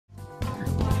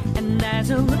And as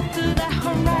you look to the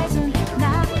horizon,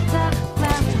 not the clouds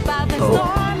by the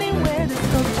stormy weather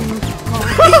go to cold.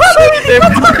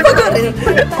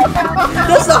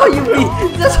 That's not how you be.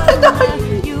 That's not how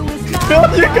you.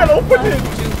 You can open it.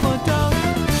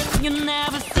 You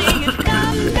never see it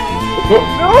coming.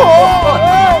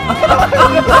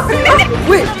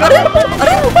 Wait,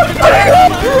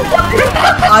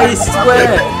 I swear.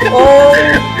 Oh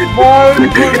my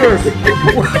goodness.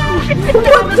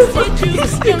 What the fuck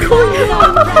is going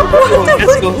on? What the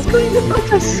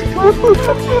fuck is going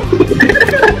on?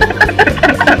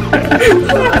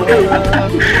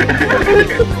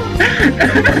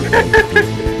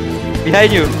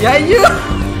 Behind you. Behind you.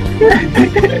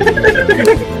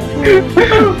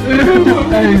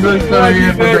 I'm so sorry, I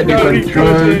forgot the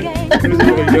control.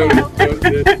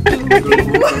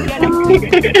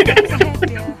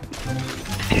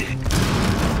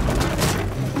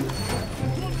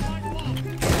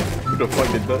 Who the fuck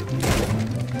did that?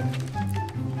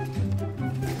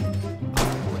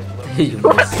 You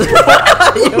missed.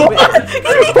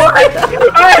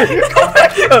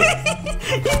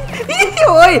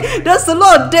 Wait, that's a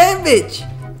lot of damage.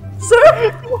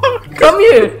 Sir, come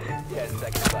here.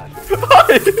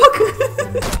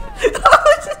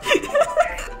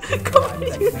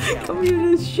 Come here,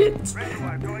 this shit.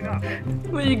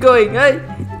 Where are you going, hey?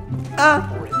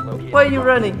 Why are you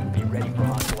running?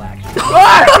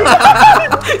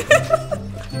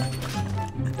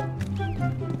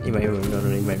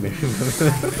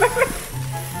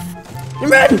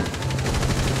 Iman!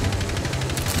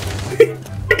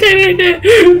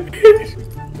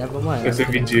 Never mind. That's a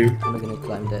video. I'm not gonna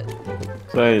climb that.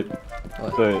 Said,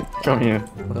 What? Said, come here.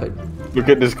 What? Look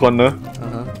at this corner.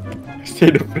 Stay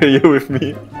the player with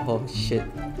me. Oh shit.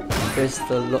 There's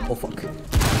the oh fuck.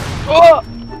 Oh!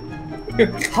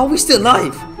 How are we still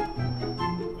alive?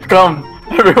 Come,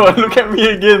 everyone, look at me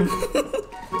again.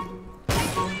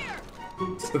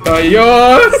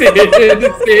 Sayos!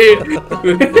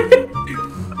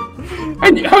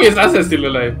 How is Asa still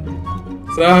alive?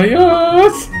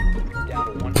 Sayos!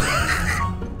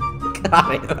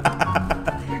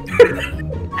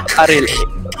 Ariel.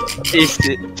 Is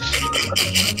it?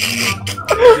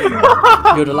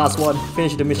 You're the last one.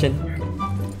 Finish the mission.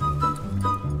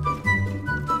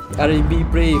 Ariel, be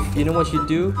brave. You know what you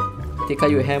do? Take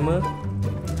out your hammer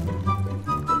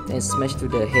and smash to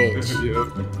the hedge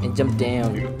and jump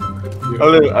down.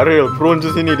 Ariel, prone je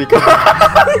sini di.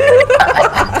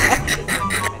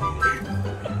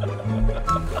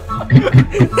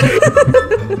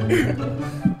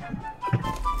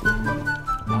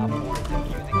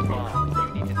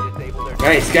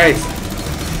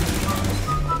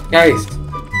 Guys!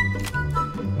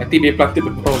 I think they planted the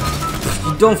bomb.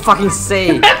 You don't fucking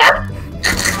say!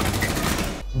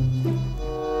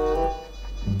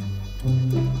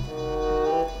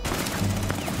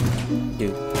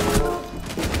 Dude.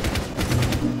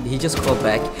 He just crawled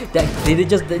back. That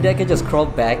guy just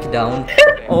crawled back down.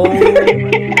 Oh my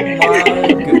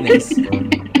goodness.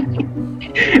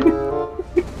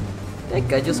 That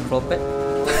guy just crawled back.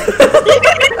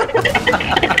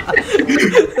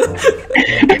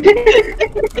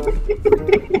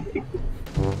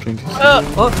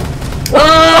 Oh.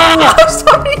 I'm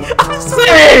sorry!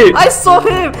 I saw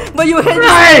him! But your head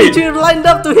is lined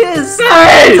up to his!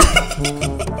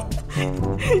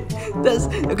 That's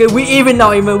okay, we even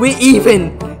now, Iman. We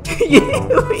even!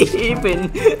 We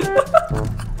even!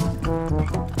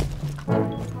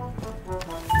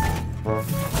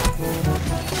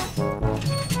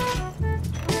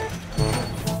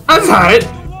 Azad!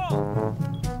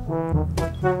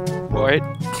 What?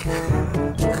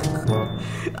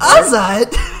 Azad!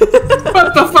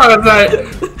 What the fuck, Azad?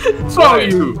 What's wrong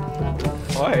with you?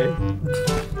 Why?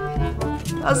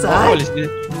 Azad! What is this?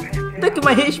 Look at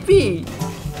my HP!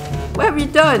 What have you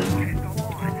done?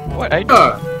 What I do?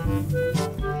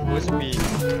 Who's me?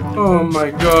 Oh my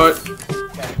god.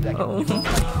 Oh.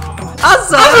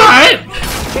 Azad! Azad!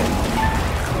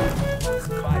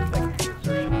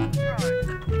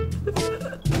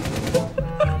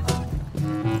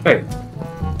 Hey.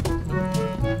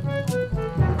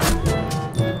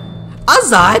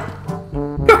 Azad!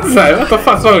 Azad, what the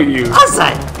fuck's wrong with you?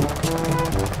 Azad!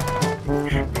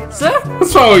 Sir?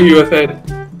 What's wrong with you, Azad?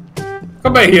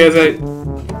 Come back here, Azad.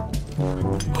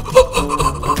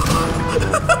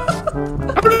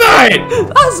 Azad!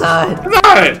 Azad!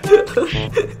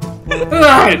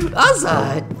 Azad!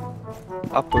 Azad!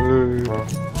 Apa?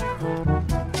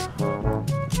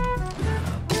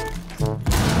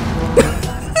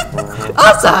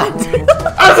 Azad!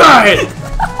 Azad!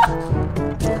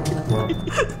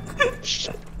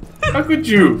 How could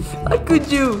you? How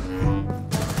could you?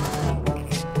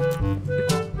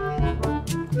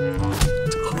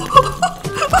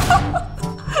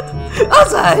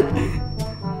 outside.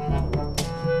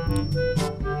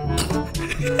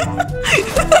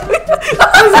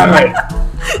 Alright.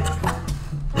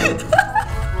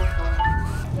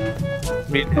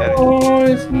 Meathead. Oh,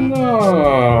 it's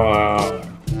not.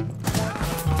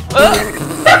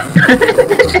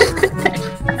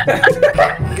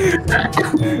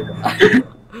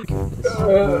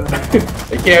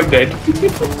 Okay, I'm dead.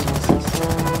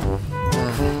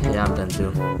 Yeah, I'm done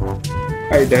too.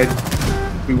 I died.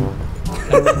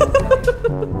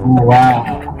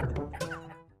 Wow.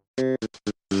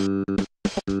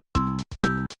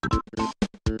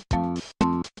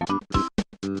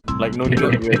 Like no need to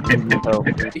help.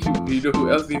 You know who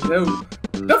else needs help?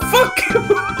 The fuck?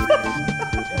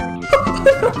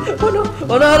 Oh no!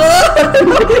 Oh no!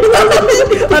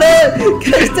 No!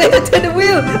 Can I stay at the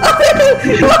wheel?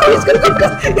 Oh, he's gonna go!